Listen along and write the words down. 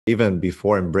Even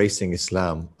before embracing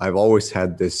Islam, I've always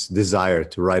had this desire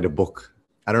to write a book.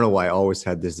 I don't know why I always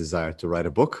had this desire to write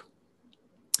a book.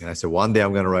 And I said, one day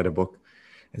I'm going to write a book.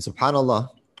 And subhanAllah,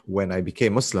 when I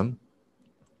became Muslim,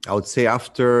 I would say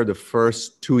after the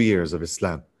first 2 years of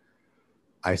Islam,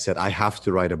 I said, I have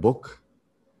to write a book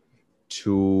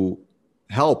to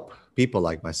help people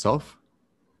like myself.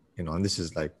 And this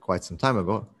is like quite some time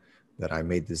ago that I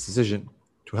made this decision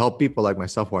to help people like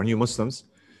myself who are new Muslims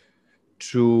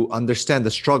to understand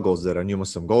the struggles that a new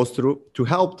Muslim goes through, to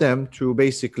help them to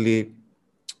basically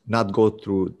not go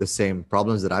through the same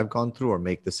problems that I've gone through or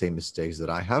make the same mistakes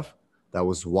that I have. That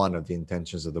was one of the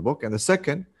intentions of the book. And the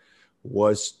second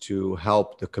was to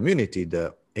help the community,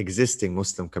 the existing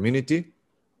Muslim community,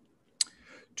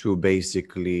 to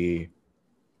basically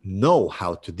know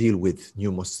how to deal with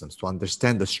new Muslims, to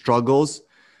understand the struggles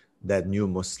that new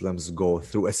Muslims go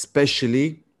through,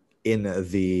 especially in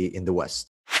the West.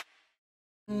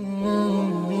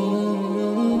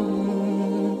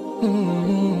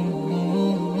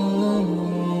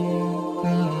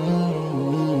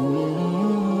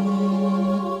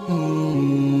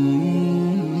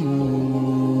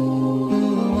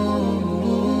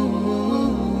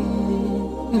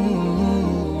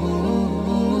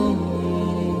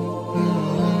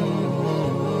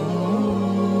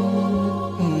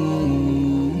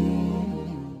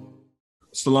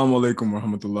 Assalamu alaikum wa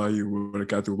rahmatullahi wa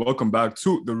barakatuh. Welcome back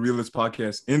to the Realist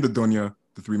Podcast in the Dunya,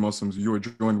 the three Muslims. You are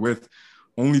joined with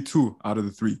only two out of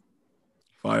the three,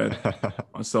 Fayed,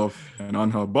 myself, and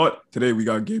Anha. But today we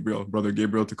got Gabriel, brother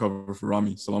Gabriel, to cover for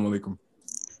Rami. Assalamu alaikum.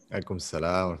 Alaikum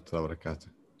salam wa rahmatullahi wa barakatuh.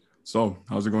 So,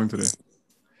 how's it going today?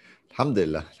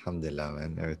 Alhamdulillah,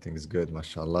 man. Everything is good,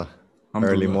 mashallah.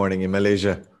 Alhamdulillah. Early morning in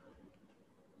Malaysia.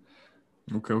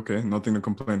 Okay. Nothing to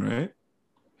complain, right?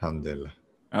 Alhamdulillah.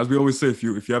 As we always say, if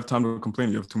you have time to complain,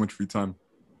 you have too much free time.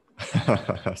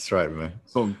 That's right, man.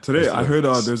 So today I heard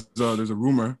there's a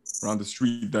rumor around the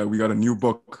street that we got a new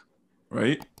book,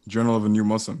 right? Journal of a New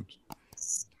Muslim.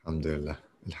 Alhamdulillah.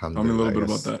 Tell me a little bit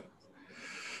about that.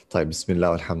 طيب,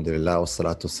 Bismillah, Alhamdulillah, wa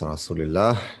salatu wa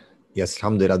rasulillah. Yes,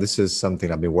 Alhamdulillah, this is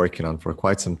something I've been working on for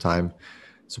quite some time.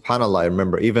 SubhanAllah, I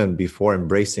remember even before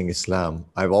embracing Islam,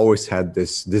 I've always had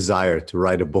this desire to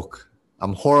write a book.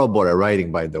 I'm horrible at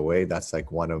writing, by the way. That's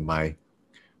like one of my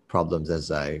problems as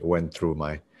I went through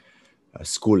my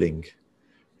schooling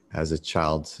as a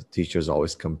child. Teachers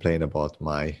always complain about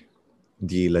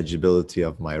the illegibility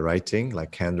of my writing,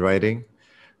 like handwriting,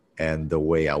 and the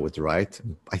way I would write.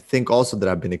 I think also that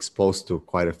I've been exposed to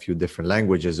quite a few different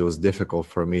languages. It was difficult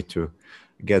for me to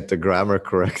get the grammar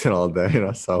correct and all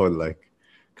that, so I would like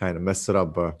kind of mess it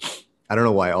up. But I don't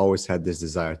know why I always had this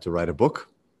desire to write a book.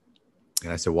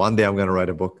 And I said, one day I'm going to write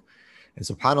a book. And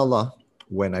subhanAllah,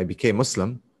 when I became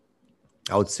Muslim,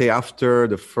 I would say after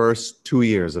the first 2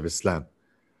 years of Islam,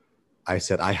 I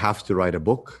said, I have to write a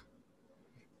book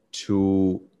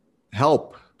to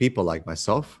help people like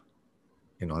myself.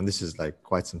 And this is like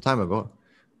quite some time ago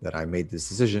that I made this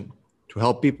decision to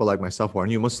help people like myself who are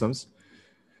new Muslims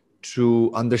to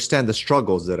understand the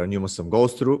struggles that a new Muslim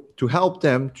goes through, to help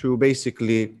them to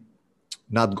basically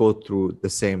not go through the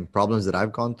same problems that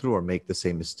I've gone through or make the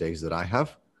same mistakes that I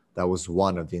have. That was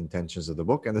one of the intentions of the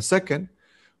book. And the second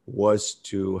was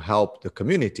to help the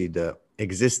community, the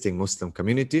existing Muslim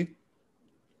community,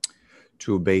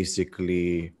 to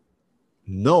basically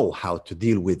know how to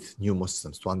deal with new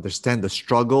Muslims, to understand the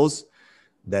struggles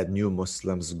that new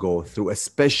Muslims go through,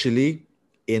 especially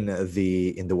in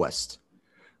the West.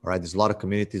 All right, there's a lot of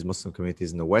communities, Muslim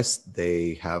communities in the West.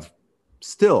 They have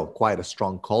still quite a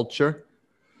strong culture.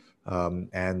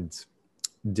 And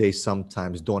they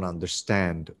sometimes don't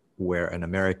understand where an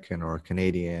American or a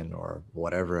Canadian or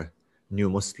whatever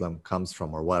new Muslim comes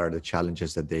from, or what are the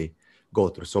challenges that they go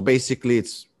through. So basically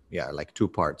it's like two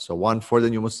parts. So one for the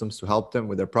new Muslims to help them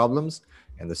with their problems,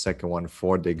 and the second one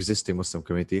for the existing Muslim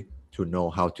community to know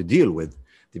how to deal with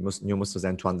the new Muslims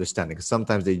and to understand. Because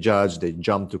sometimes they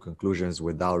jump to conclusions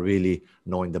without really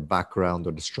knowing the background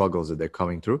or the struggles that they're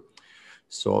coming through.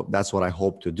 So that's what I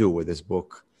hope to do with this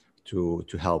book, to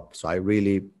help. So I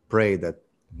really pray that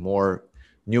more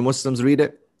new Muslims read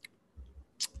it,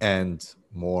 and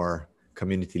more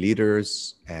community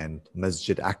leaders and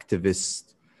masjid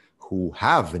activists who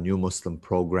have new Muslim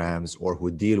programs or who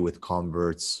deal with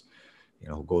converts,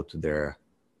 who go to their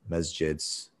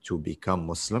masjids to become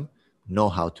Muslim, know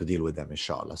how to deal with them,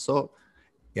 inshallah. So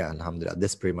alhamdulillah,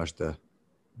 that's pretty much the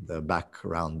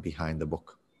background behind the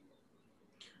book.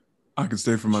 I could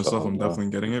say for myself, I'm definitely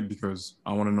getting it because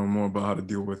I want to know more about how to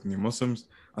deal with new Muslims.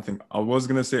 I think I was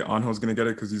going to say Anho's going to get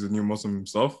it because he's a new Muslim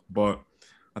himself, but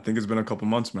I think it's been a couple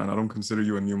months, man. I don't consider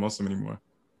you a new Muslim anymore.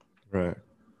 Right.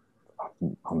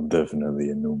 I'm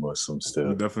definitely a new Muslim You're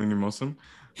still. definitely a new Muslim.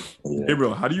 Yeah.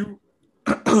 Gabriel, how do you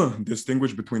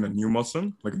distinguish between a new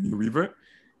Muslim, like a new revert,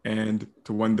 and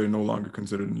to when they're no longer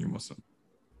considered a new Muslim?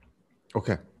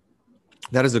 Okay.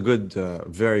 That is a good,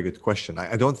 very good question.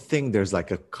 I don't think there's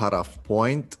like a cutoff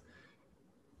point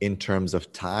in terms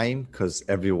of time, because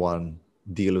everyone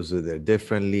deals with it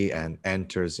differently and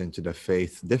enters into the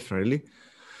faith differently.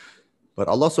 But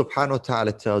Allah subhanahu wa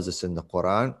ta'ala tells us in the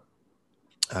Quran,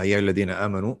 يَا الَّذِينَ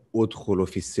آمَنُوا أُدْخُلُوا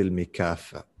فِي السِّلْمِ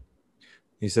كَافَّةً.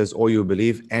 He says, "Oh, you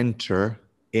believe, enter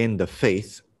in the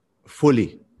faith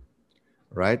fully,"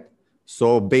 right?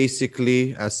 So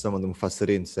basically, as some of the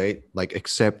Mufassirin say, like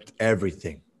accept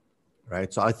everything,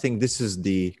 right? So I think this is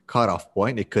the cutoff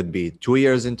point. It could be 2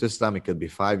 years into Islam, it could be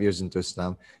 5 years into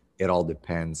Islam. It all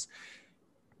depends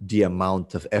the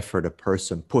amount of effort a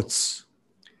person puts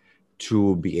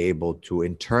to be able to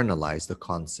internalize the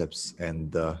concepts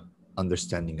and the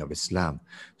understanding of Islam.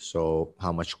 So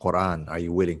how much Quran are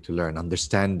you willing to learn?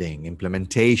 Understanding,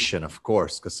 implementation, of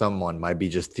course, because someone might be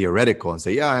just theoretical and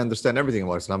say, yeah, I understand everything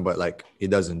about Islam, but like he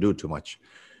doesn't do too much,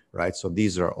 right? So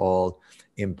these are all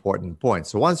important points.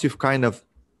 So once you've kind of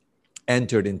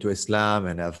entered into Islam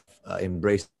and have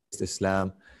embraced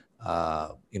Islam,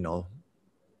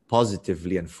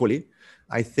 positively and fully,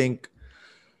 I think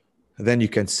then you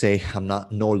can say I'm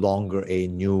no longer a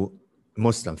new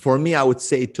Muslim. For me, I would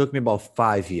say it took me about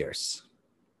 5 years.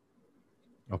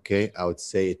 Okay, I would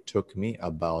say it took me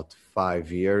about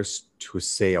 5 years to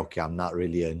say, okay, I'm not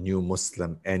really a new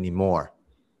Muslim anymore.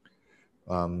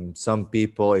 Some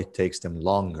people, it takes them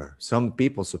longer. Some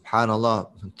people, subhanAllah,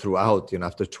 throughout,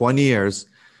 after 20 years,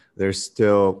 they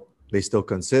still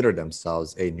consider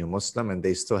themselves a new Muslim, and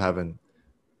they still haven't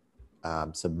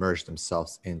submerged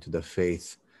themselves into the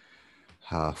faith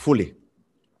fully.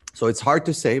 So it's hard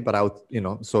to say, but I would,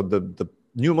 so the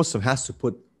new Muslim has to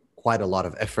put quite a lot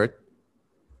of effort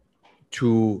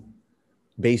to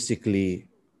basically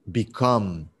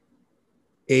become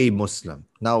a Muslim.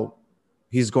 Now,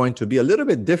 he's going to be a little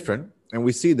bit different, and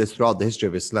we see this throughout the history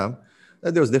of Islam,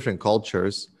 that there was different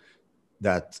cultures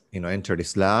that, entered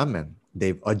Islam, and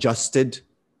they've adjusted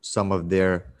some of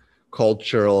their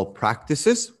cultural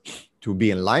practices to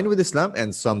be in line with Islam,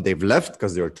 and some they've left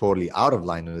because they were totally out of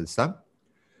line with Islam.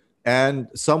 And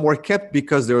some were kept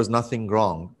because there was nothing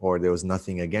wrong or there was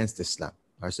nothing against Islam.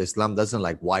 Right? So Islam doesn't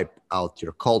like wipe out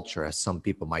your culture as some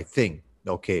people might think.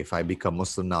 Okay, if I become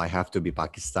Muslim now, I have to be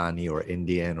Pakistani or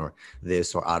Indian or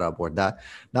this or Arab or that.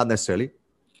 Not necessarily.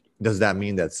 Does that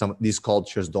mean that some these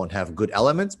cultures don't have good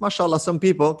elements? MashaAllah, some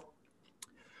people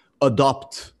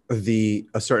adopt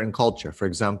a certain culture. For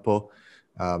example,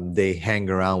 they hang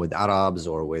around with Arabs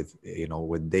or with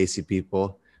Desi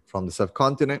people from the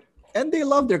subcontinent, and they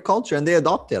love their culture and they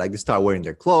adopt it. Like they start wearing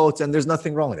their clothes, and there's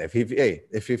nothing wrong with it.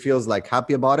 If he feels like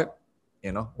happy about it,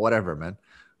 whatever, man.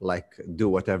 Like do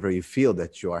whatever you feel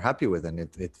that you are happy with, and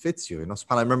it fits you.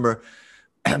 I remember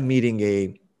meeting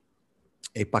a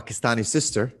Pakistani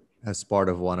sister as part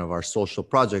of one of our social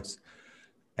projects,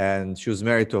 and she was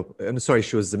married to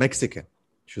she was Mexican.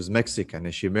 She was Mexican,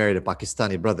 and she married a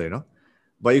Pakistani brother,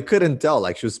 But you couldn't tell,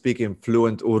 like she was speaking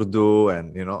fluent Urdu and,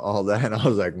 all that. And I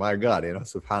was like, my God,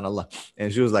 subhanAllah.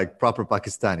 And she was like proper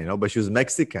Pakistani, but she was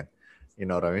Mexican, you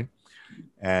know what I mean?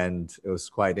 And it was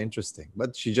quite interesting. But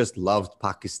she just loved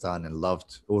Pakistan and loved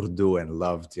Urdu and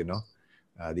loved,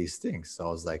 these things. So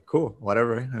I was like, cool,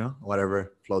 whatever, whatever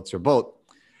floats your boat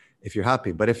if you're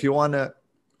happy. But if you want to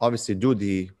obviously do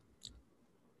the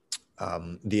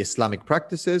Islamic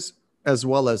practices as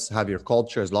well as have your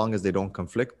culture, as long as they don't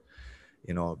conflict,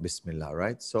 Bismillah,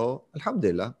 right? So,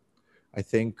 Alhamdulillah, I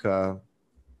think,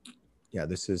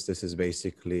 this is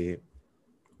basically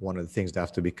one of the things that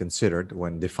have to be considered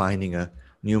when defining a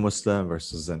new Muslim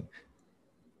versus a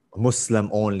Muslim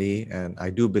only. And I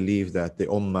do believe that the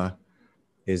Ummah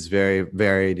is very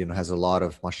varied, has a lot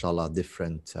of, mashallah,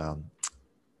 different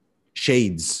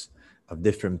shades of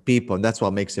different people. And that's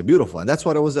what makes it beautiful. And that's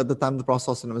what it was at the time of the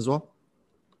Prophet ﷺ as well.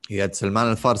 You had Salman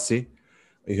al-Farsi,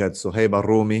 you had Suhaib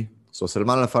al-Rumi. So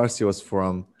Salman al-Farsi was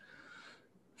from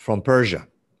Persia,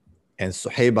 and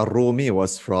Suhaib al-Rumi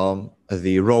was from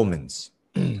the Romans,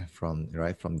 from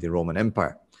the Roman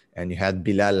Empire. And you had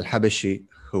Bilal al-Habashi,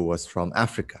 who was from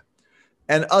Africa,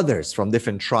 and others from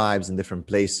different tribes and different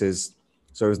places.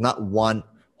 So it was not one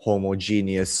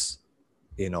homogeneous,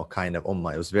 kind of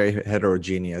ummah. It was very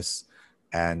heterogeneous,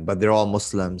 but they're all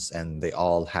Muslims, and they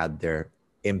all had their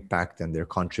impact and their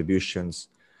contributions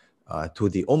to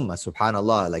the ummah.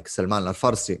 Subhanallah, like Salman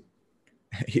al-Farsi,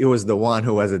 he was the one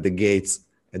who was at the gates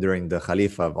during the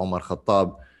Khalifa of Umar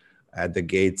Khattab, at the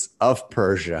gates of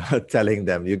Persia, telling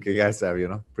them, you guys have,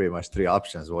 pretty much three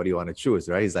options. What do you want to choose,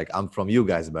 right? He's like, I'm from you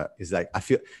guys, but he's like,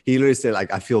 he literally said,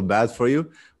 like, I feel bad for you,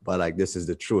 but like, this is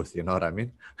the truth. You know what I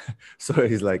mean? So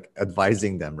he's like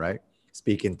advising them, right?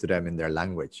 Speaking to them in their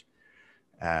language.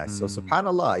 So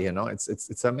subhanallah,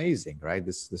 it's amazing, right?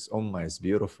 This ummah is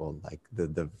beautiful, like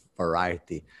the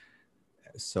variety.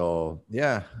 So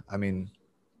yeah, I mean,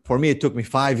 for me, it took me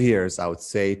 5 years, I would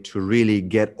say, to really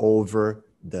get over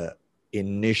the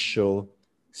initial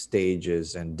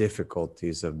stages and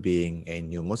difficulties of being a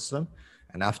new Muslim.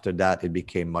 And after that, it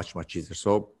became much, much easier.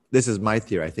 So this is my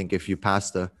theory. I think if you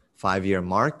pass the 5-year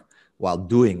mark while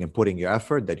doing and putting your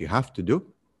effort that you have to do,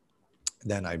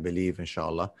 then I believe,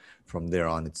 inshallah, from there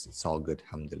on, it's all good,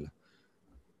 alhamdulillah.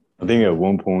 I think at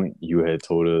one point you had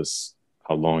told us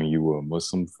how long you were a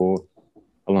Muslim for.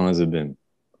 How long has it been?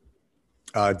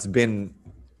 It's been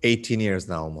 18 years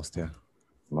now, almost, yeah.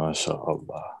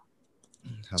 MashaAllah.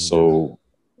 So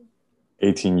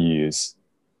 18 years.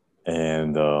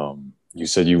 And you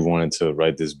said you wanted to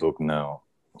write this book now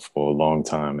for a long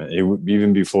time. And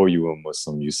even before you were a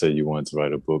Muslim, you said you wanted to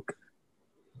write a book.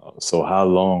 So how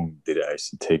long did it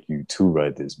actually take you to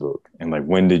write this book? And like,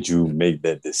 when did you make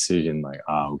that decision? Like,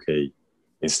 okay,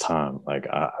 it's time. Like,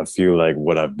 I feel like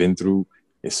what I've been through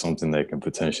is something that can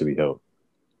potentially help.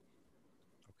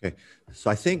 Okay. So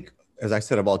I think, as I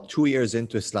said, about 2 years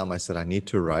into Islam, I said, I need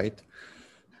to write.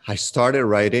 I started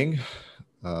writing,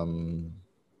 I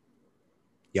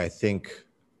think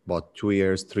about 2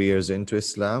 years, 3 years into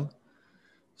Islam.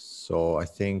 So I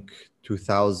think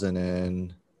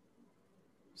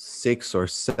 2006 or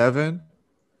 7,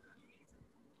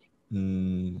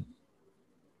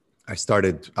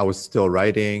 I was still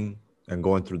writing and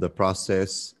going through the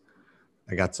process.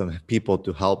 I got some people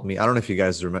to help me. I don't know if you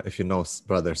guys remember, if you know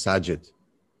brother Sajid.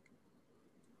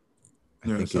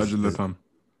 Sajid Litham.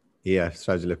 Yeah,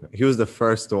 Sajid Litham. He was the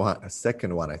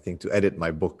second one, I think, to edit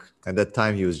my book. At that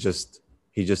time, he just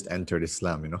entered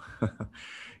Islam,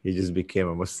 He just became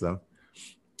a Muslim.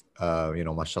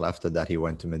 Mashallah, after that, he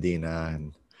went to Medina,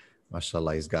 and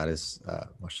mashallah, he's got his,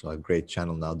 mashallah, great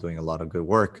channel now, doing a lot of good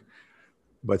work.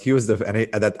 But he was I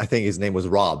think his name was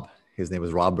Rob. His name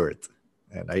was Robert.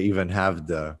 And I even have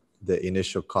the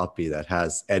initial copy that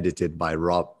has edited by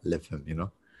Rob Litham,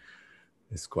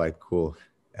 It's quite cool.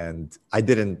 And I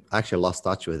lost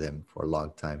touch with him for a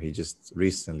long time. He just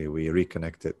recently, we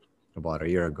reconnected about a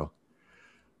year ago.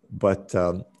 But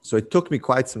so it took me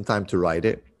quite some time to write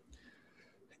it.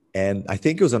 And I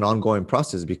think it was an ongoing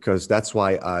process, because that's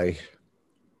why I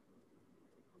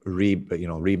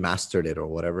remastered it, or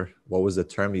whatever. What was the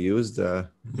term you used?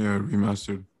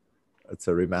 Remastered. It's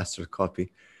a remastered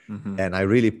copy. Mm-hmm. And I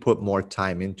really put more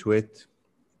time into it.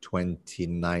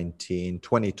 2019,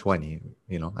 2020,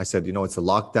 I said, it's a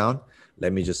lockdown.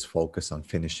 Let me just focus on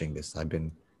finishing this. I've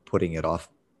been putting it off.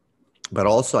 But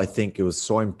also, I think it was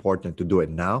so important to do it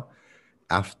now,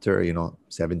 after,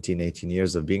 17, 18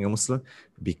 years of being a Muslim,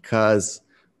 because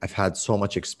I've had so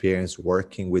much experience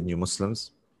working with new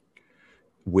Muslims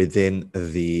within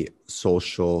the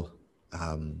social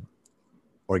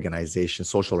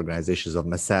organizations of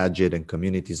masajid and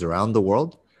communities around the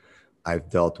world.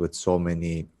 I've dealt with so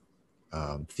many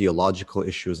theological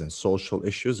issues and social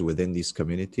issues within these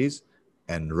communities,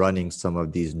 and running some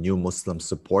of these new Muslim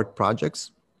support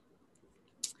projects,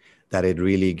 that it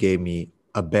really gave me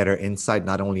a better insight,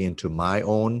 not only into my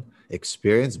own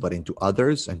experience, but into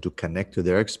others, and to connect to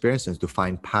their experience and to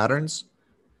find patterns,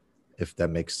 if that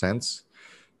makes sense.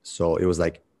 So it was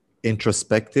like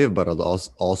introspective, but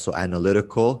also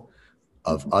analytical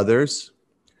of others.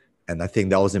 And I think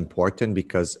that was important,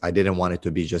 because I didn't want it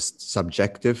to be just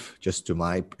subjective, just to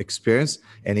my experience.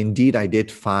 And indeed, I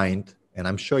did find, and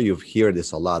I'm sure you've heard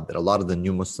this a lot, that a lot of the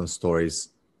new Muslim stories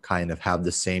kind of have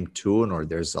the same tune, or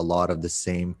there's a lot of the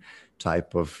same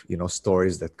type of,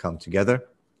 stories that come together.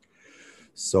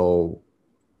 So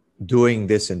doing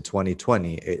this in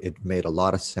 2020, it made a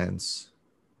lot of sense,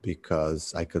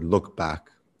 because I could look back.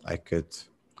 I could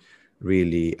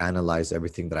really analyze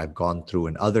everything that I've gone through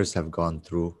and others have gone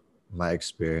through, my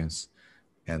experience,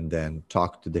 and then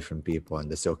talk to different people, and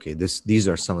they say, okay, these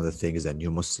are some of the things that new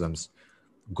Muslims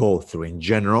go through in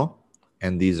general,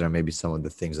 and these are maybe some of the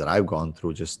things that I've gone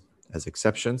through, just as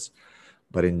exceptions.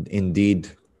 But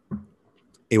indeed,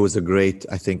 it was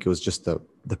I think it was just the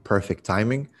perfect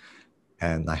timing,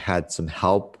 and I had some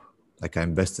help. Like, I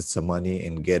invested some money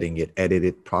in getting it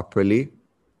edited properly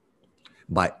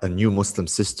by a new Muslim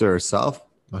sister herself,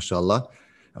 mashallah,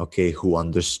 okay, who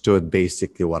understood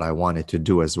basically what I wanted to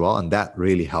do as well. And that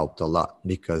really helped a lot,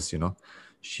 because,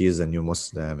 she is a new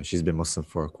Muslim, and she's been Muslim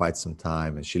for quite some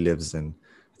time, and she lives in,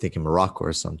 I think, in Morocco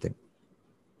or something.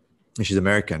 and she's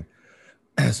American.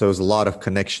 So there's a lot of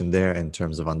connection there in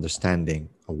terms of understanding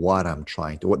what I'm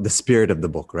trying to, what the spirit of the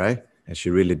book, right? And she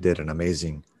really did an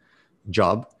amazing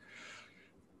job.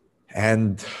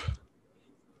 And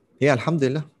yeah,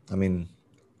 alhamdulillah. I mean,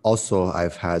 also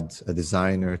I've had a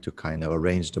designer to kind of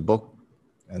arrange the book.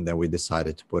 And then we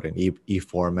decided to put an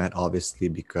e-format, obviously,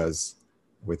 because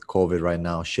with COVID right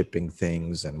now, shipping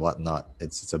things and whatnot,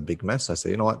 it's a big mess. I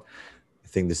said, you know what? I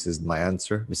think this is my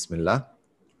answer. Bismillah.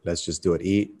 Let's just do an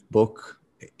e-book,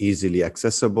 easily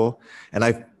accessible.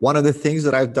 And one of the things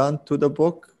that I've done to the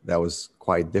book that was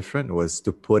quite different was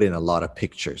to put in a lot of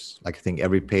pictures. Like I think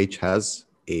every page has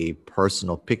a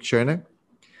personal picture in it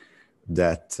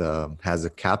that has a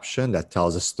caption that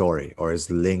tells a story or is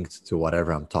linked to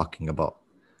whatever I'm talking about.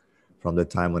 From the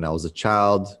time when I was a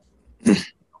child,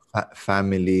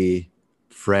 family,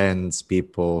 friends,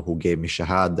 people who gave me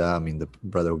shahada, I mean, the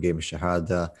brother who gave me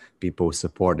shahada, people who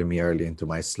supported me early into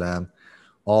my Islam,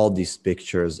 all these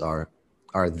pictures are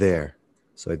there.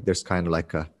 So there's kind of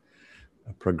like a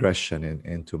progression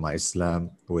into my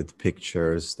Islam with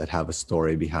pictures that have a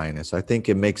story behind it. So I think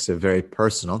it makes it very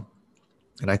personal.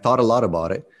 And I thought a lot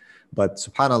about it. But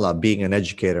subhanAllah, being an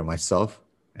educator myself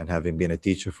and having been a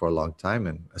teacher for a long time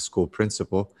and a school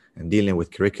principal and dealing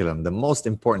with curriculum, the most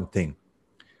important thing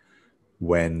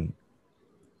when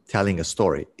telling a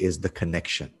story is the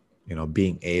connection,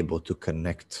 being able to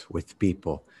connect with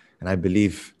people. And I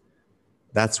believe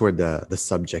that's where the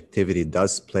subjectivity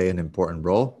does play an important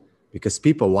role, because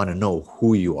people want to know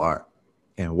who you are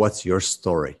and what's your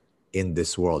story in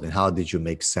this world and how did you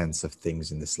make sense of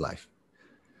things in this life.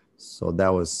 So that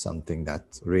was something that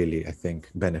really, I think,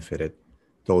 benefited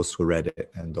those who read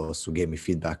it and those who gave me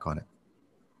feedback on it.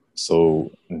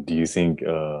 So do you think,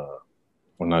 well,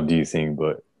 not do you think,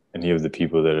 but any of the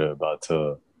people that are about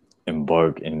to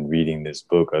embark in reading this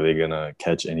book, are they going to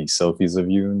catch any selfies of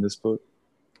you in this book?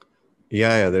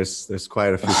 Yeah, there's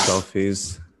quite a few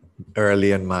selfies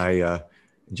early in my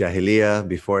Jahiliyyah,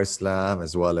 before Islam,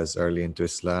 as well as early into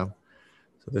Islam.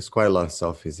 So there's quite a lot of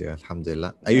selfies here,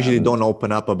 alhamdulillah. I usually don't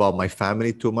open up about my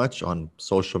family too much on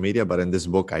social media, but in this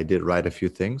book, I did write a few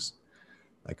things,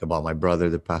 like about my brother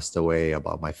that passed away,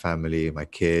 about my family, my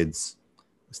kids,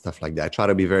 stuff like that. I try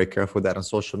to be very careful with that on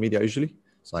social media usually.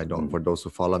 So I don't, for those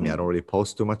who follow me, I don't really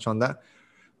post too much on that.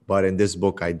 But in this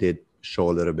book, I did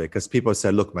show a little bit, because people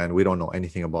said, look, man, we don't know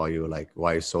anything about you. Like,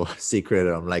 why are you so secret?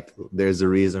 And I'm like, there's a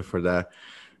reason for that.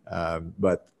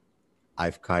 But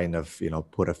I've kind of,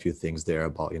 put a few things there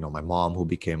about, my mom who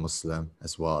became Muslim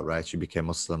as well, right? She became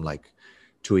Muslim like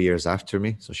 2 years after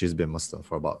me. So she's been Muslim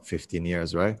for about 15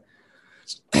 years, right?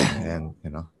 And,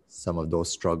 some of those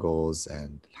struggles,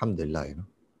 and alhamdulillah,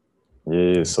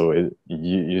 Yeah. So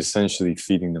you're essentially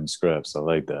feeding them scraps. I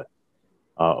like that.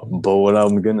 But what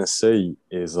I'm going to say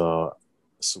is,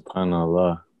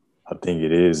 subhanAllah, I think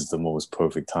it is the most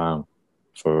perfect time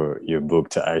for your book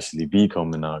to actually be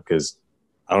coming out, because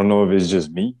I don't know if it's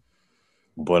just me,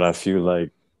 but I feel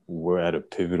like we're at a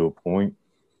pivotal point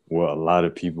where a lot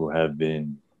of people have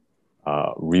been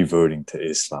reverting to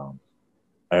Islam.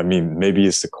 I mean, maybe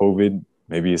it's the COVID,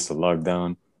 maybe it's the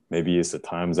lockdown, maybe it's the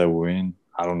times that we're in.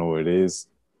 I don't know what it is,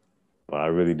 but I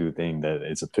really do think that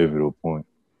it's a pivotal point.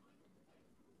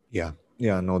 Yeah,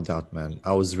 no doubt, man.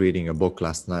 I was reading a book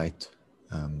last night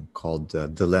called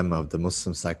Dilemma of the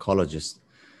Muslim Psychologist.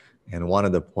 And one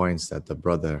of the points that the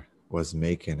brother was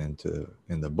making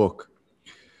in the book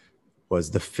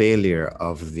was the failure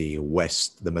of the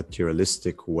West, the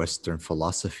materialistic Western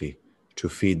philosophy, to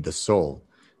feed the soul.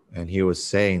 And he was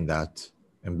saying that,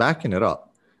 and backing it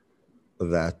up,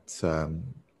 that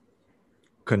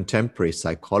contemporary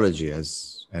psychology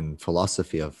and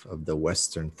philosophy of the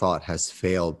Western thought has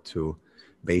failed to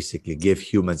basically give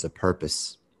humans a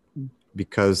purpose,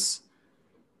 because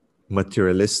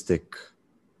materialistic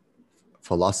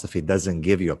philosophy doesn't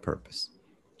give you a purpose.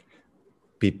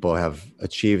 People have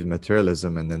achieved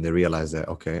materialism and then they realize that,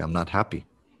 okay, I'm not happy.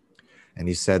 And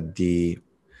he said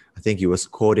I think he was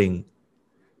quoting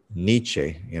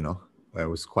Nietzsche, where it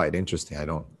was quite interesting. I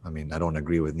don't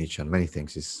agree with Nietzsche on many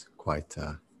things. He's quite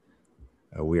a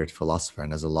weird philosopher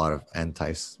and has a lot of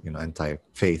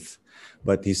anti-faith.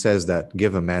 But he says that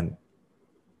give a man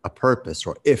a purpose,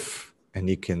 or and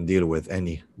he can deal with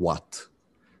any what,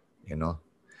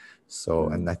 So,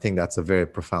 and I think that's a very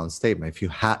profound statement.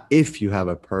 If you have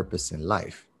a purpose in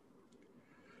life,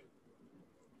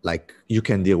 like, you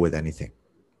can deal with anything.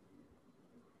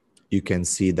 You can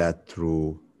see that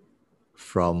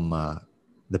from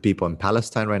the people in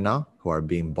Palestine right now who are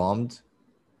being bombed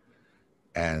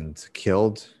and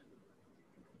killed,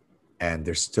 and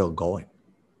they're still going.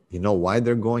 You know why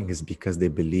they're going? Is because they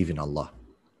believe in Allah.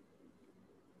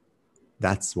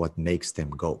 that's what makes them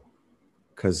go.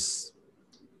 Because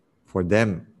for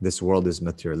them, this world is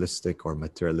materialistic, or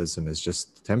materialism is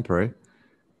just temporary,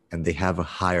 and they have a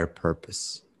higher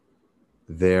purpose.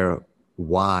 Their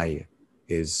why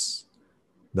is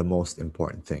the most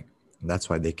important thing. And that's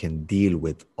why they can deal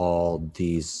with all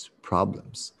these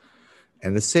problems.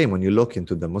 And the same when you look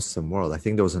into the Muslim world. I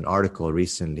think there was an article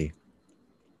recently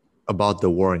about the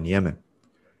war in Yemen.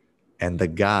 And the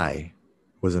guy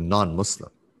was a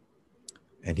non-Muslim.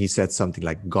 And he said something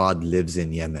like, God lives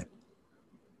in Yemen.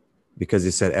 Because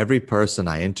he said, every person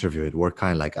I interviewed were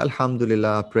kind of like,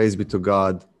 Alhamdulillah, praise be to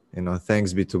God,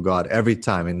 thanks be to God every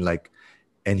time.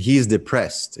 And he's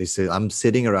depressed. He said, I'm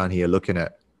sitting around here looking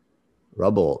at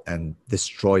rubble and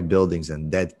destroyed buildings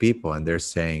and dead people. And they're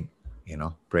saying,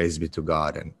 praise be to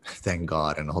God and thank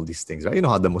God and all these things, right? You know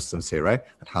how the Muslims say, right?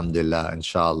 Alhamdulillah,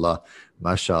 inshallah,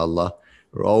 mashallah.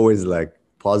 We're always like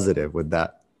positive with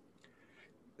that.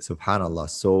 Subhanallah.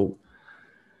 So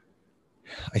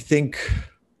I think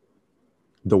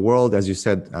the world, as you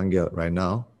said, Angel, right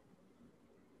now,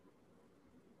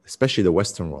 especially the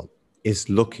Western world, is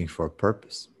looking for a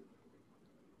purpose.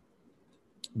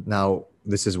 Now,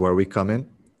 this is where we come in,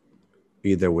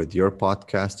 either with your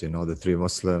podcast, the Three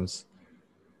Muslims,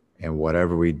 and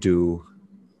whatever we do.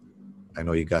 I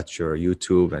know you got your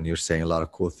YouTube and you're saying a lot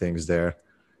of cool things there.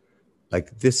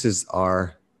 Like, this is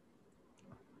our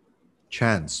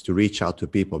chance to reach out to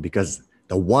people, because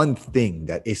the one thing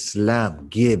that Islam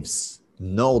gives,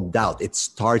 no doubt, it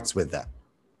starts with that,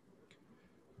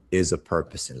 is a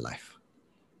purpose in life.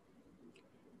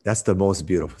 That's the most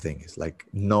beautiful thing. It's like,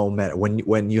 no matter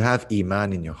when you have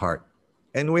Iman in your heart,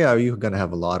 and you're going to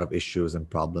have a lot of issues and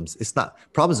problems.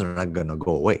 Problems are not going to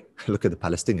go away. Look at the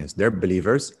Palestinians. They're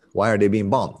believers. Why are they being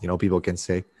bombed? People can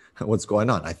say, what's going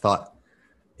on? I thought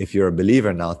if you're a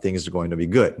believer now, things are going to be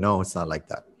good. No, it's not like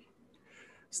that.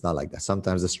 It's not like that.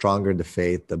 Sometimes the stronger the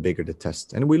faith, the bigger the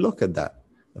test. And we look at that.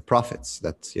 The prophets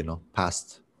that,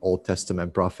 past Old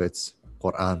Testament prophets,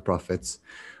 Quran prophets,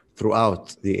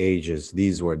 throughout the ages,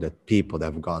 these were the people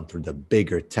that have gone through the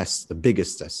bigger tests, the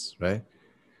biggest tests, right?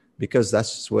 Because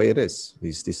that's just the way it is.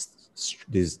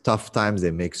 These tough times,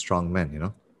 they make strong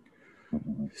men,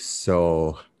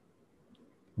 So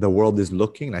the world is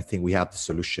looking. I think we have the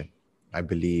solution. I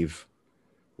believe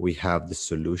we have the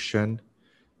solution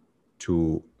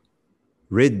to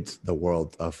rid the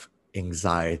world of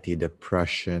anxiety,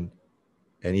 depression,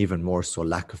 and even more so,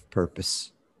 lack of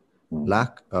purpose.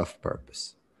 Lack of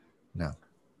purpose. Now.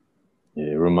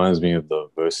 Yeah, it reminds me of the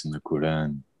verse in the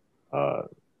Quran.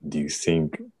 Do you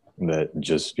think that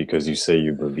just because you say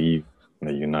you believe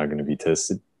that you're not going to be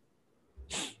tested?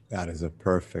 That is a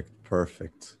perfect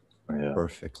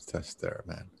test there,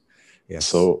 man. Yes.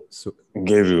 So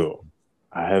Gabriel,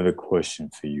 I have a question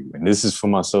for you, and this is for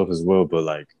myself as well,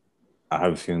 but I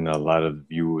have a feeling that a lot of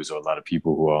viewers or a lot of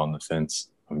people who are on the fence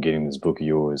of getting this book of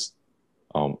yours,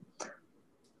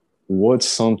 what's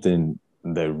something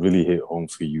that really hit home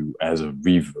for you as a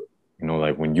revert?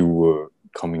 When you were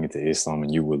coming into Islam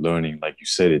and you were learning, like you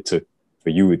said, it took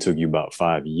you about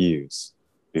 5 years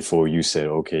before you said,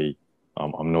 okay,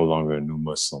 I'm no longer a new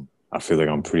Muslim. I feel like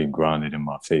I'm pretty grounded in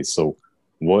my faith. So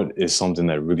what is something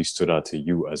that really stood out to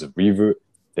you as a revert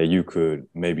that you could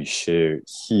maybe share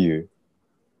here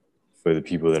for the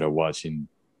people that are watching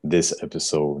this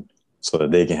episode, so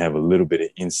that they can have a little bit of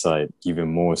insight, even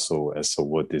more so, as to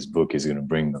what this book is going to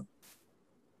bring them?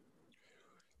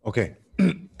 Okay.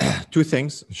 2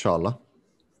 things, inshallah.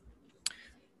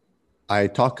 I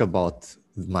talk about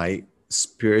my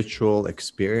spiritual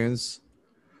experience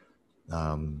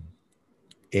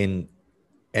in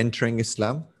entering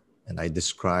Islam, and I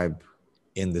describe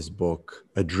in this book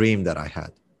a dream that I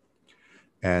had.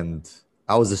 And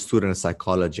I was a student of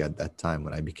psychology at that time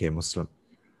when I became Muslim.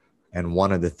 And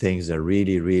one of the things that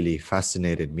really, really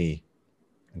fascinated me,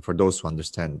 and for those who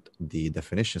understand the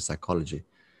definition of psychology,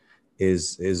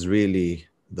 is really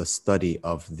the study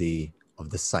of the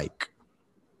psyche.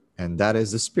 And that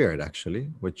is the spirit,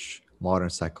 actually, which modern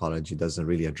psychology doesn't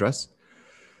really address.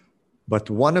 But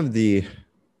one of the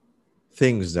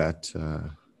things that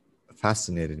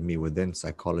fascinated me within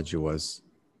psychology was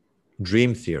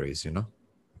dream theories,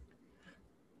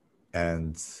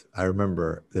 And I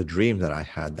remember the dream that I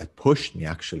had that pushed me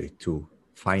actually to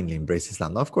finally embrace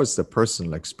Islam. Now, of course, it's a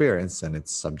personal experience and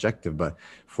it's subjective, but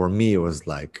for me, it was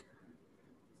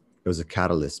a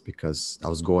catalyst, because I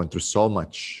was going through so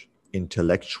much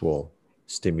intellectual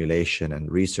stimulation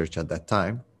and research at that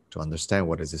time to understand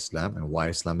what is Islam and why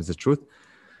Islam is the truth.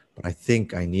 But I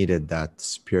think I needed that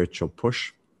spiritual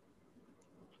push,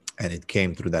 and it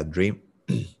came through that dream.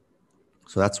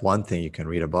 So that's one thing you can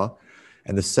read about.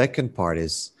 And the second part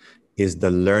is is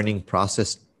the learning process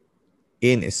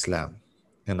in Islam.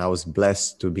 And I was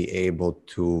blessed to be able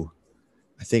to,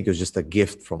 I think it was just a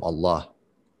gift from Allah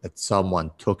that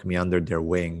someone took me under their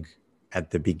wing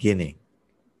at the beginning,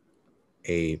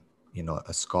 a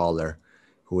scholar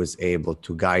who was able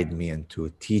to guide me and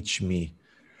to teach me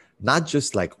not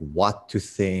just like what to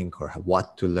think or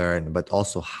what to learn, but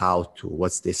also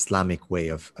what's the Islamic way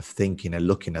of thinking and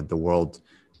looking at the world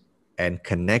and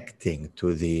connecting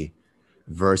to the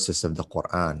verses of the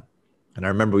Quran. And I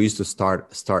remember we used to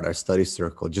start our study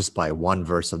circle just by one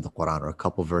verse of the Quran or a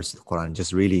couple verses of the Quran,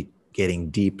 just really getting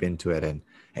deep into it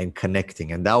and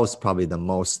connecting. And that was probably the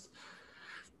most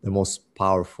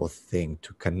powerful thing,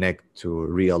 to connect to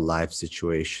real life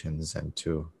situations and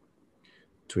to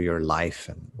your life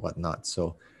and whatnot.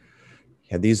 So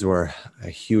yeah, these were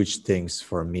huge things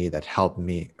for me that helped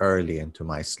me early into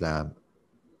my Islam,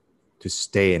 to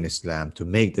stay in Islam, to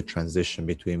make the transition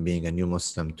between being a new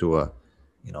Muslim to a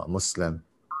Muslim,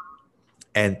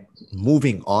 and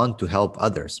moving on to help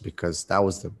others, because that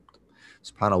was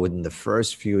subhanAllah, within the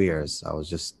first few years, I was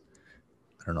just,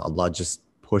 I don't know, Allah just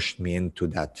pushed me into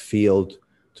that field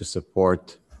to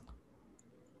support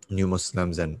new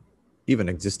Muslims and even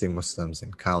existing Muslims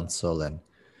in council. And,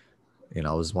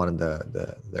 I was one of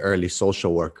the early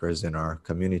social workers in our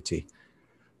community.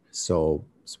 So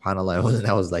subhanAllah,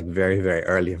 I was like very, very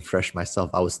early and fresh myself.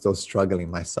 I was still struggling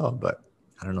myself, but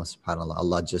I don't know, subhanAllah,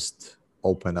 Allah just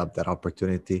opened up that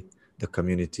opportunity. The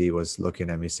community was looking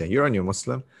at me saying, you're a new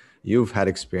Muslim, you've had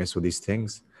experience with these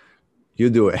things, you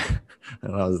do it.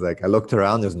 And I was like, I looked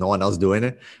around, there's no one else doing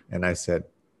it. And I said,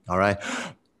 all right,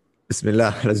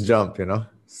 Bismillah, let's jump,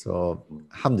 So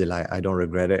alhamdulillah, I don't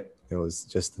regret it. It was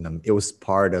just, it was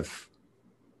part of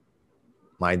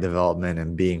my development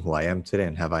and being who I am today.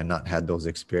 And have I not had those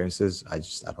experiences, I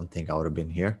don't think I would have been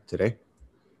here today.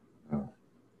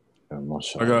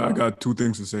 I got two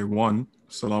things to say. One,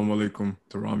 Assalamu alaikum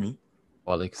to Rami.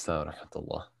 Wa alaikum salam wa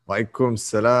rahmatullah. Wa alaikum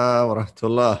salam wa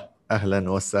rahmatullah.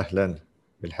 Ahlan wa sahlan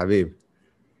bil habib.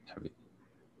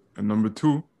 And number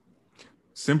two,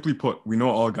 simply put, we know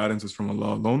all guidance is from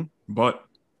Allah alone, but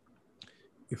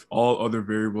if all other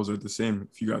variables are the same,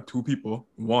 if you got two people,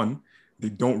 one, they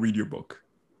don't read your book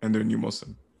and they're new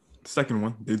Muslim. The second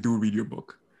one, they do read your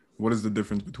book. What is the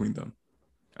difference between them?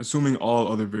 Assuming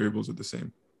all other variables are the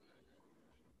same.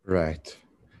 Right.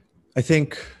 I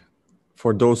think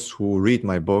for those who read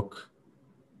my book,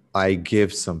 I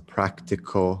give some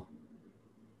practical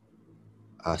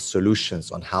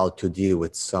solutions on how to deal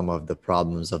with some of the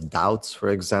problems of doubts, for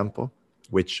example,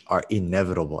 which are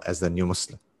inevitable as a new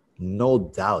Muslim. No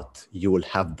doubt you will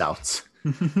have doubts.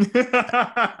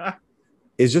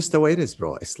 It's just the way it is,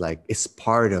 bro. It's like, it's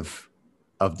part of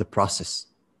the process.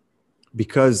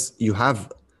 Because you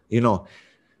have,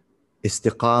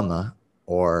 istiqamah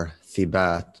or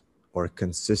thibat or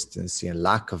consistency and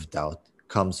lack of doubt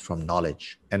comes from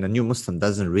knowledge. And a new Muslim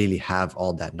doesn't really have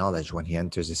all that knowledge when he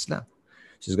enters Islam.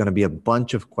 So there's going to be a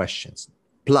bunch of questions.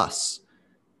 Plus,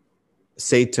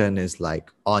 Satan is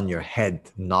like on your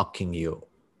head, knocking you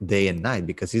day and night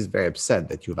because he's very upset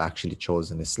that you've actually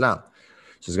chosen Islam.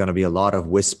 So there's going to be a lot of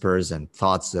whispers and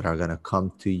thoughts that are going to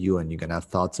come to you, and you're going to have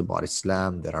thoughts about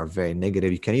Islam that are very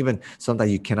negative.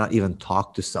 Sometimes you cannot even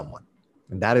talk to someone.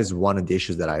 And that is one of the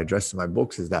issues that I address in my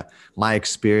books, is that my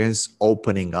experience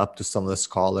opening up to some of the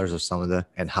scholars or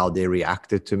and how they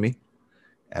reacted to me,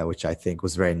 which I think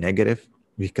was very negative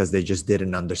because they just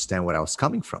didn't understand where I was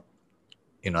coming from.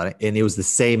 And it was the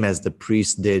same as the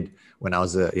priest did when I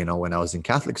was, when I was in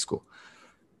Catholic school,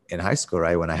 in high school,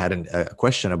 right? When I had a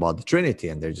question about the Trinity,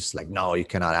 and they're just like, no, you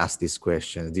cannot ask these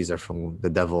questions. These are from the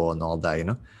devil and all that,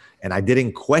 And I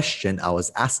didn't question, I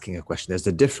was asking a question. There's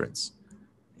a difference,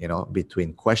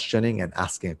 between questioning and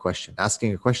asking a question.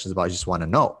 Asking a question is about, you just want to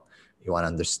know. You want to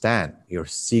understand. You're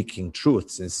seeking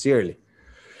truth sincerely.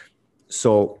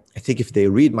 So I think if they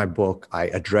read my book, I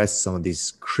address some of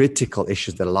these critical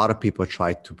issues that a lot of people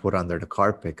try to put under the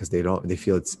carpet because they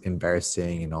feel it's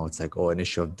embarrassing. It's like, oh, an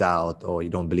issue of doubt. Oh, you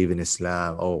don't believe in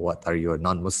Islam. Oh, what are you, a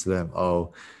non-Muslim?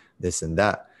 Oh, this and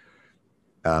that.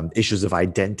 Issues of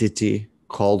identity,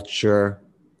 culture,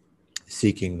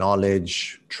 seeking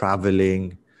knowledge,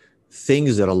 traveling,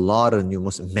 things that a lot of new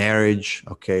Muslim, marriage,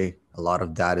 okay, a lot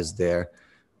of that is there.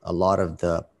 A lot of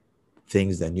the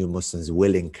things that new Muslims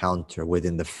will encounter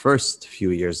within the first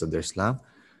few years of their Islam.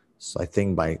 So I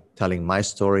think by telling my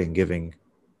story and giving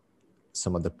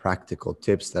some of the practical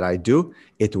tips that I do,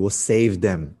 it will save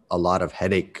them a lot of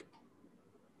headache,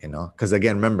 because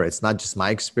again, remember, it's not just my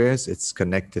experience, it's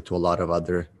connected to a lot of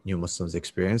other new Muslims'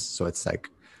 experience. So it's like,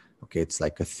 okay, it's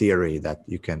like a theory that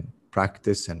you can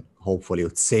practice, and hopefully it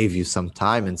would save you some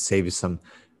time and save you some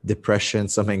depression,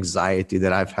 some anxiety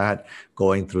that I've had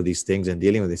going through these things and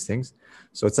dealing with these things.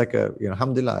 So it's like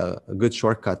alhamdulillah, a good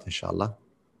shortcut, inshallah,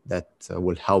 that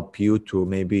will help you to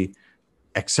maybe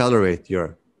accelerate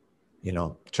your,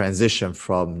 transition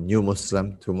from new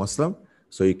Muslim to Muslim,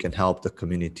 so you can help the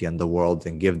community and the world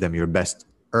and give them your best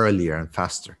earlier and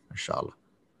faster, inshallah.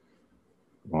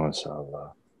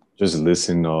 MashaAllah. Just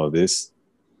listening to all this,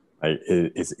 like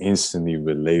it's instantly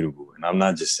relatable. And I'm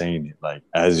not just saying it, like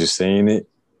as you're saying it,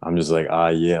 I'm just like,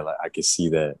 yeah, like I can see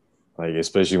that. Like,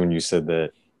 especially when you said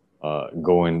that,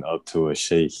 going up to a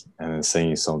sheikh and then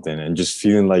saying something and just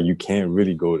feeling like you can't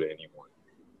really go to anyone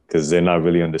because they're not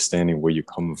really understanding where you're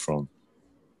coming from.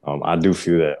 I do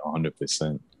feel that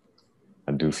 100%.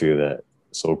 I do feel that.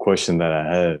 So a question that I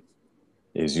had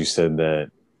is, you said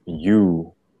that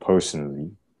you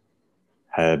personally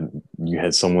had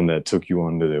someone that took you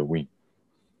under their wing.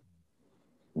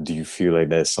 Do you feel like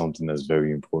that's something that's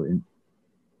very important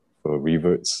for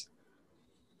reverts?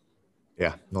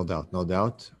 Yeah, no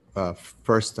doubt.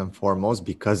 First and foremost,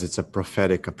 because it's a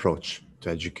prophetic approach to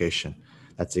education.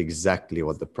 That's exactly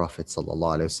what the Prophet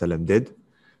ﷺ did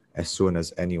as soon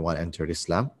as anyone entered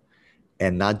Islam.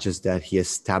 And not just that, he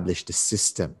established a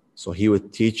system. So he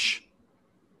would teach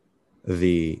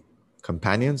the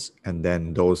companions, and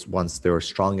then those, once they were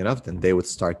strong enough, then they would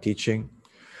start teaching.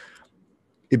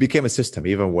 It became a system.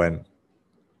 Even when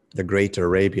the Great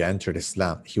Arabia entered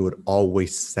Islam, he would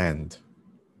always send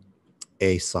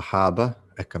a Sahaba,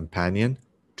 a companion,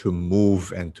 to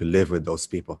move and to live with those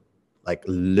people. Like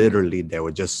literally, they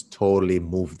would just totally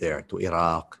move there, to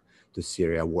Iraq, to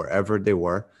Syria, wherever they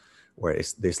were, where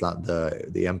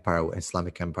the empire,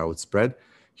 Islamic empire would spread.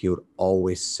 He would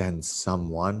always send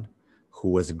someone who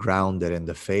was grounded in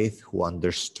the faith, who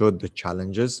understood the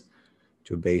challenges,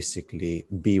 to basically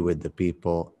be with the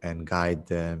people and guide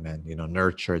them and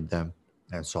nurture them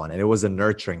and so on. And it was a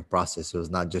nurturing process. It was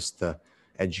not just the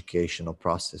educational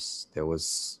process. It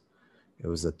was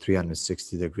a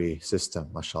 360-degree system,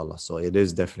 mashallah. So it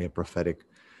is definitely a prophetic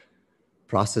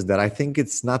process that I think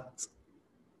it's not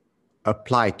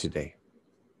applied today.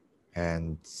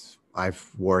 And I've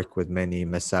worked with many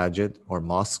masajid or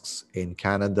mosques in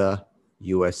Canada,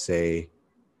 USA,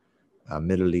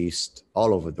 Middle East,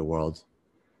 all over the world.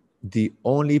 The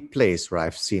only place where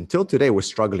I've seen, till today, we're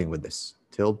struggling with this.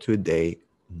 Till today,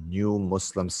 new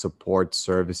Muslim support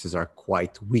services are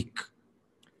quite weak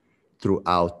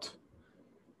throughout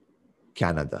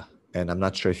Canada. And I'm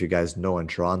not sure if you guys know, in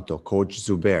Toronto, Coach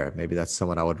Zubair, maybe that's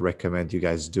someone I would recommend you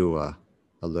guys do a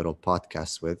little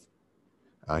podcast with.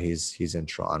 He's in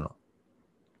Toronto,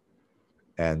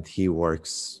 and he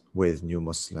works with new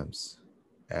Muslims,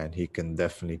 and he can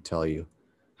definitely tell you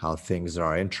how things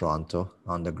are in Toronto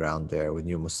on the ground there with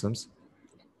new Muslims.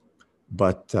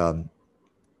 But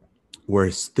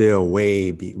we're still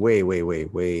way,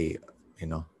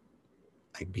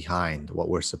 like behind what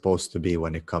we're supposed to be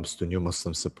when it comes to new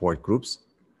Muslim support groups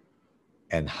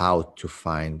and how to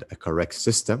find a correct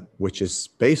system, which is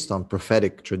based on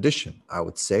prophetic tradition, I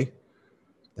would say,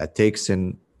 that takes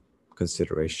in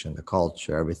consideration the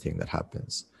culture, everything that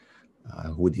happens,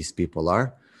 who these people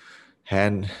are,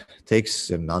 and takes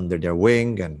them under their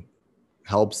wing and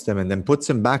helps them, and then puts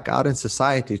them back out in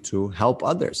society to help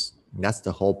others. And that's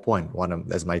the whole point.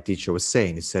 As my teacher was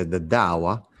saying, he said the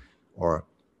da'wah, or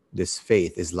this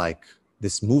faith, is like,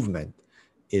 this movement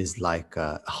is like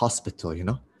a hospital,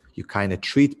 You kind of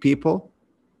treat people,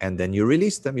 and then you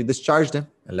release them, you discharge them,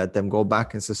 and let them go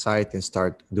back in society and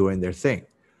start doing their thing.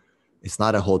 It's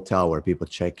not a hotel where people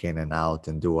check in and out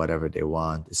and do whatever they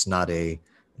want. It's not a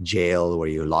jail where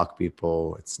you lock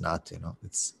people. It's not,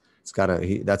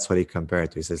 that's what he compared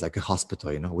it to. He says like a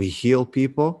hospital, We heal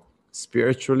people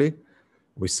spiritually.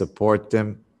 We support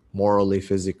them morally,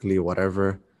 physically,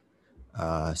 whatever,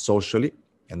 socially.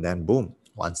 And then boom,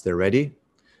 once they're ready,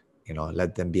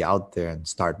 let them be out there and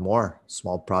start more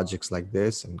small projects like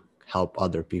this and help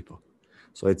other people.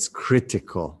 So it's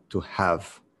critical to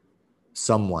have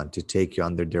someone to take you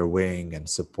under their wing and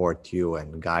support you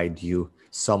and guide you,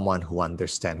 someone who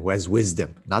understands, who has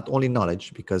wisdom, not only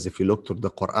knowledge, because if you look through the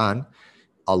Quran,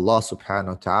 Allah subhanahu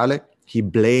wa ta'ala, he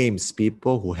blames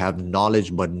people who have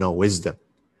knowledge but no wisdom.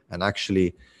 And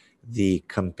actually, the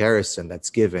comparison that's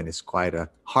given is quite a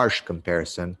harsh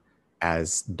comparison,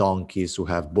 as donkeys who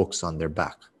have books on their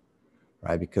back,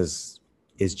 right? Because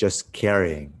it's just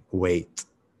carrying weight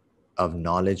of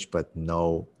knowledge but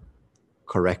no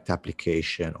correct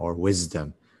application or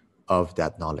wisdom of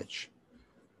that knowledge.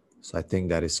 So I think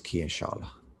that is key,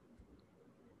 inshallah.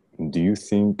 Do you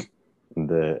think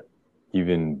that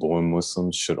even born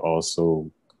Muslims should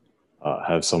also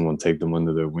have someone take them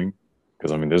under their wing?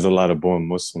 Because there's a lot of born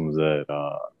Muslims that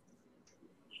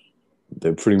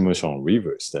they're pretty much on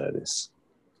revert status.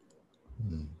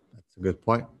 That's a good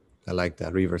point. I like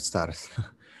that revert status.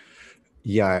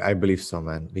 Yeah, I believe so,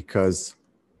 man. Because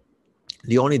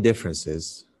the only difference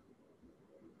is,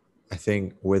 I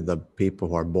think, with the people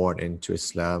who are born into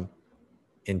Islam,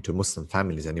 into Muslim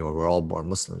families anyway, we're all born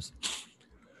Muslims,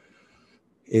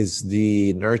 is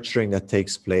the nurturing that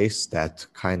takes place that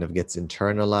kind of gets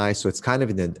internalized. So it's kind of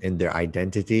in their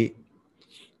identity.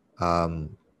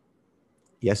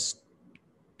 Yes,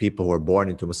 people who are born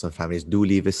into Muslim families do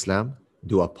leave Islam,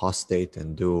 do apostate,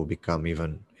 and do become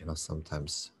even,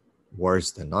 sometimes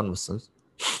worse than non-Muslims.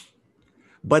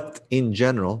 But in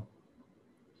general,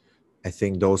 I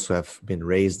think those who have been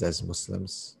raised as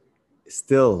Muslims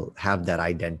still have that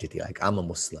identity. Like, I'm a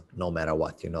Muslim, no matter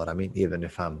what, you know what I mean? Even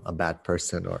if I'm a bad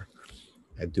person or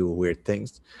I do weird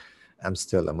things, I'm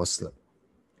still a Muslim.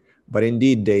 But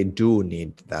indeed, they do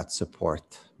need that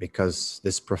support, because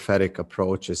this prophetic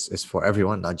approach is for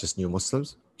everyone, not just new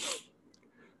Muslims.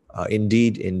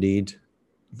 Indeed,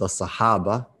 the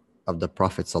Sahaba of the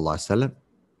Prophet ﷺ,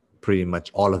 pretty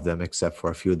much all of them, except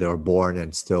for a few, they were born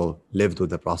and still lived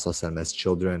with the Prophet ﷺ as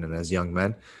children and as young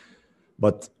men.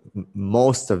 But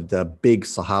most of the big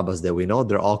Sahabas that we know,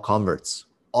 they're all converts.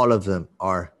 All of them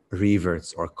are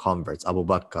reverts or converts. Abu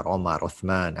Bakr, Omar,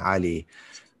 Uthman, Ali,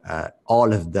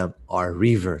 all of them are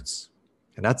reverts.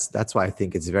 And that's why I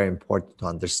think it's very important to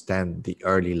understand the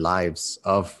early lives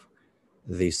of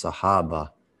the Sahaba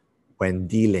when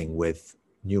dealing with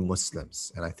new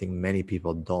Muslims. And I think many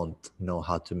people don't know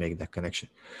how to make that connection.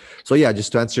 So yeah,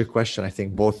 just to answer your question, I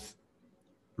think both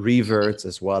reverts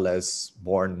as well as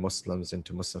born Muslims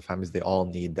into Muslim families, they all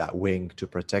need that wing to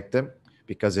protect them,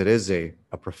 because it is a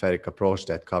prophetic approach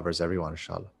that covers everyone,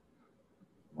 inshallah.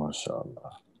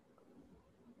 MashaAllah.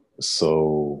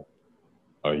 So,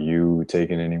 are you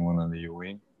taking anyone under your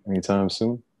wing anytime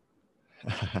soon?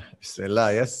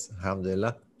 Bismillah, yes,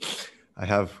 alhamdulillah. I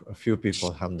have a few people,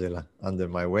 alhamdulillah, under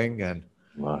my wing, and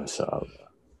MashaAllah.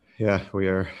 yeah, we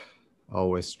are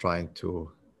always trying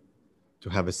to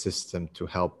have a system to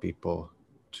help people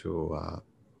to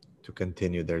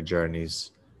continue their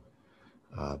journeys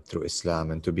through Islam,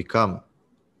 and to become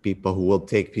people who will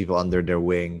take people under their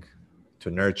wing, to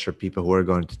nurture people who are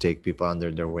going to take people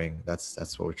under their wing. That's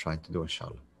what we're trying to do,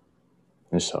 inshallah.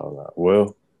 Inshallah.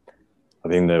 Well, I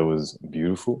think that was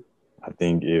beautiful. I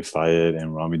think if Fayed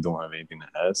and Rami don't have anything to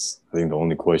ask, I think the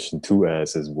only question to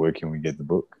ask is, where can we get the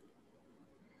book?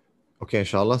 Okay,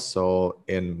 inshallah. So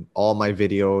in all my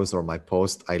videos or my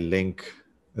posts, I link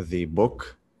the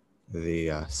book,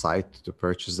 the site to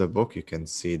purchase the book. You can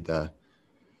see the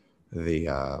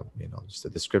just the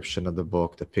description of the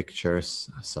book, the pictures,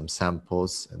 some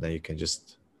samples, and then you can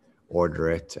just order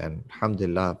it. And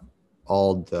alhamdulillah,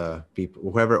 all the people,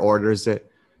 whoever orders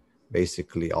it,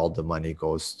 basically all the money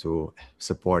goes to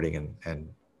supporting and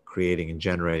creating and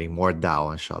generating more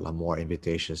da'wah, inshallah, more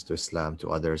invitations to Islam,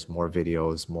 to others, more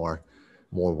videos, more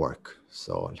work.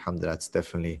 So alhamdulillah, it's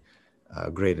definitely a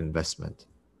great investment,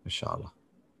 inshallah.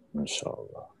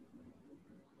 Inshallah.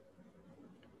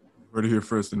 Heard it here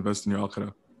first. Invest in your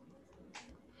akhirah.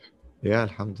 Yeah,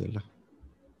 alhamdulillah.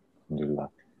 Alhamdulillah.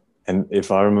 And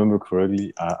if I remember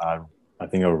correctly, I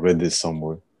think I read this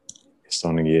somewhere. It's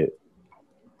starting to get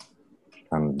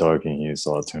kind of dark in here,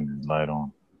 so I'll turn the light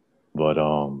on. But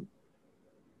I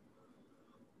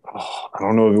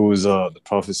don't know if it was the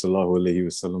Prophet Sallallahu Alaihi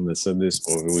Wasallam that said this,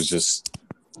 or if it was just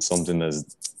something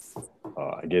that's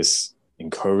I guess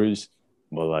encouraged.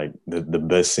 But like the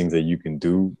best things that you can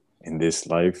do in this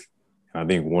life, and I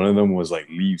think one of them was like,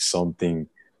 leave something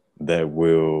that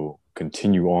will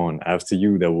continue on after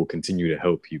you, that will continue to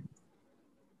help you.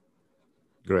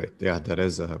 Great. Yeah, that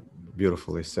is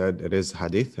beautifully said. It is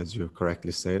hadith, as you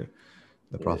correctly said.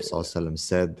 The Prophet ﷺ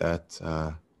said that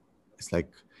it's like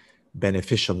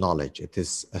beneficial knowledge. It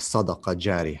is a sadaqah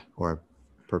jari, or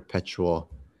perpetual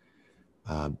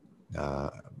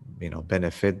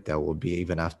benefit that will be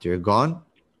even after you're gone.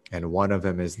 And one of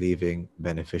them is leaving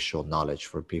beneficial knowledge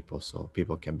for people, so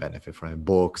people can benefit from it.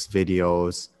 Books,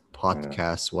 videos,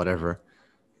 podcasts, whatever,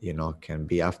 can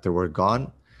be after we're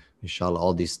gone. Inshallah,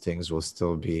 all these things will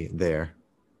still be there,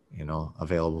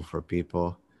 available for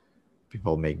people.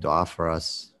 People make dua for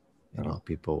us.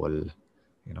 People will,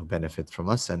 benefit from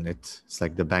us, and it's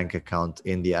like the bank account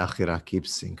in the akhirah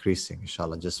keeps increasing,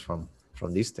 inshallah, just from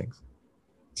these things.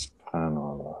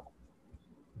 SubhanAllah.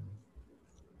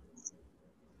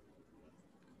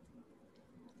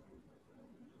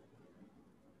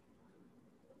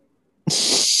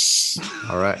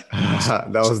 All right.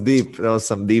 That was deep. That was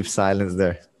some deep silence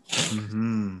there.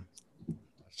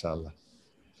 Inshallah.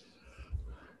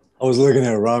 I was looking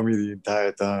at Rami the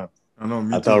entire time. I know.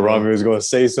 Me I too, thought bro. Rami was gonna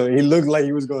say something. He looked like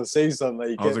he was gonna say something. Like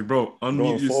he I was like, kept bro, unmute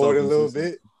going yourself forward a and little say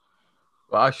something. bit.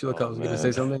 Well, actually, look, I Oh, was gonna say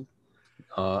man. something.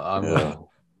 Yeah.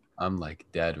 I'm like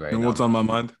dead right And now. what's on my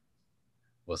mind?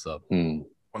 What's up? Hmm.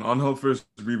 When Angel first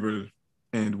reverted,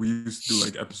 and we used to do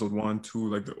like episode 1, 2,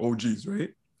 like the OGs,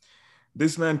 right?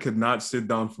 This man could not sit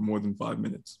down for more than 5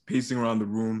 minutes, pacing around the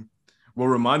room. What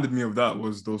reminded me of that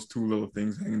was those two little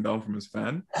things hanging down from his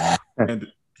fan. And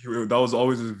that was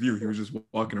always his view. He was just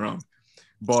walking around.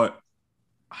 But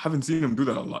I haven't seen him do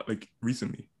that a lot, like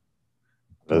recently.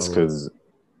 That's Oh. because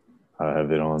I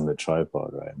have it on the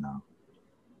tripod right now.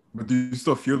 But do you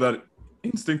still feel that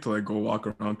instinct to like go walk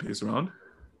around, pace around?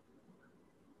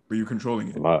 But you're controlling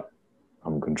it.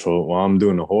 I'm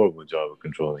doing a horrible job of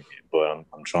controlling it, but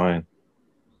I'm trying.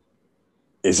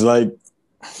 It's like,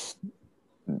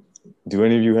 do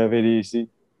any of you have ADHD?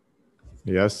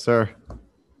 Yes, sir.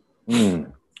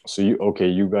 So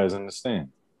you guys understand.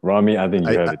 Rami, I think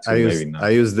you have it too, maybe not. I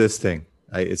use this thing.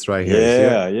 It's right here. You see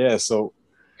it? Yeah. So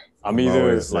I'm I'm either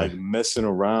always, like messing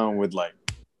around with like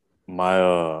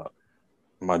my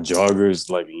my joggers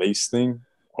like lace thing,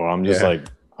 or I'm just like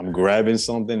I'm grabbing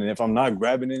something, and if I'm not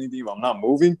grabbing anything, if I'm not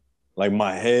moving, like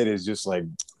my head is just like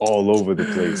all over the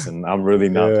place, and I'm really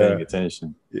not paying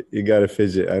attention. You gotta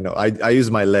fidget. I know. I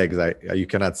use my legs. You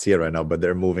cannot see it right now, but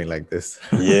they're moving like this.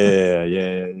 Yeah.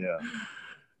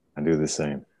 I do the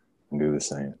same.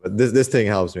 But this thing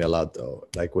helps me a lot though.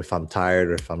 Like if I'm tired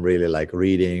or if I'm really like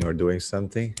reading or doing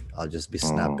something, I'll just be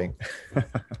snapping.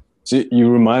 See, you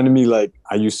reminded me like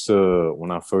I used to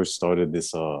when I first started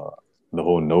this the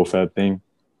whole NoFap thing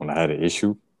when I had an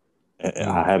issue.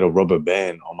 I had a rubber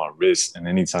band on my wrist, and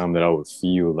anytime that I would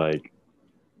feel like,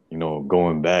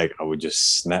 going back, I would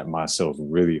just snap myself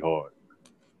really hard.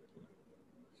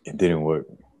 It didn't work.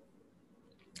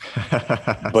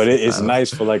 But it's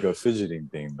nice for like a fidgeting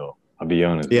thing though. I'll be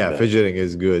honest. Yeah, fidgeting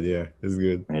is good. Yeah, it's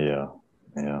good. Yeah.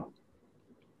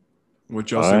 What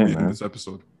y'all say we end this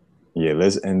episode? Yeah,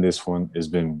 let's end this one. It's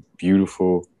been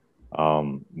beautiful.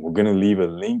 We're gonna leave a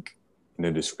link in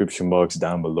the description box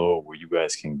down below where you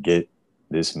guys can get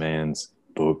this man's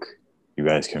book. You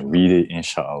guys can read it,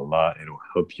 inshallah. It'll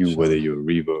help you whether you're a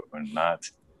reader or not.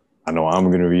 I know I'm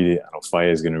gonna read it. I know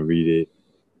Faya's gonna read it.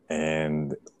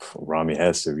 And Rami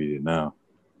has to read it now.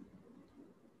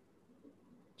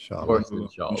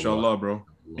 Inshallah, bro.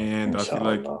 And I feel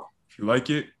like if you like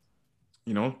it,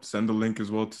 send the link as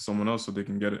well to someone else so they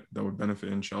can get it. That would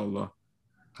benefit, inshallah.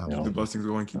 Keep the blessings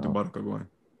going, keep the barakah going.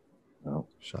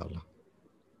 Inshallah.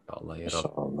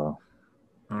 Inshallah.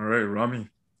 All right, Rami,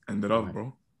 end it up,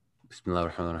 bro. Bismillah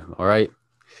ar-Rahman ar-Rahim. All right.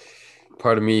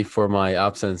 Pardon me for my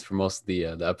absence for most of the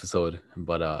episode,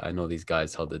 but I know these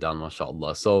guys held it down,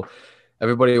 mashallah. So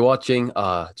everybody watching,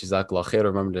 Jazakallah khair.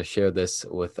 Remember to share this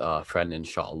with a friend,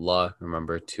 inshallah.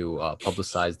 Remember to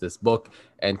publicize this book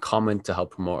and comment to help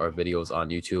promote our videos on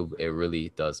YouTube. It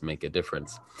really does make a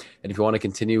difference. And if you want to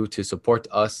continue to support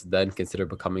us, then consider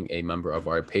becoming a member of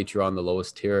our Patreon, the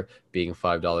lowest tier being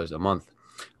 $5 a month.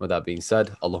 With that being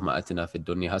said, Allahumma atina fid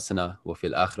dunya hasana wa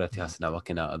fil akhirati hasana wa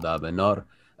qina adhab an-nar.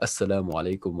 Assalamu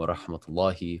alaikum wa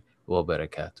rahmatullahi wa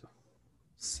barakatuh.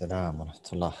 Assalamu wa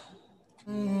rahmatullah.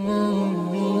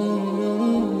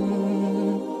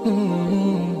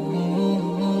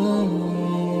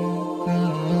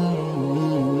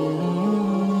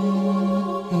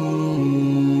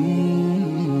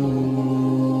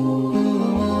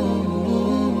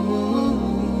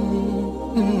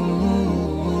 Mm-hmm.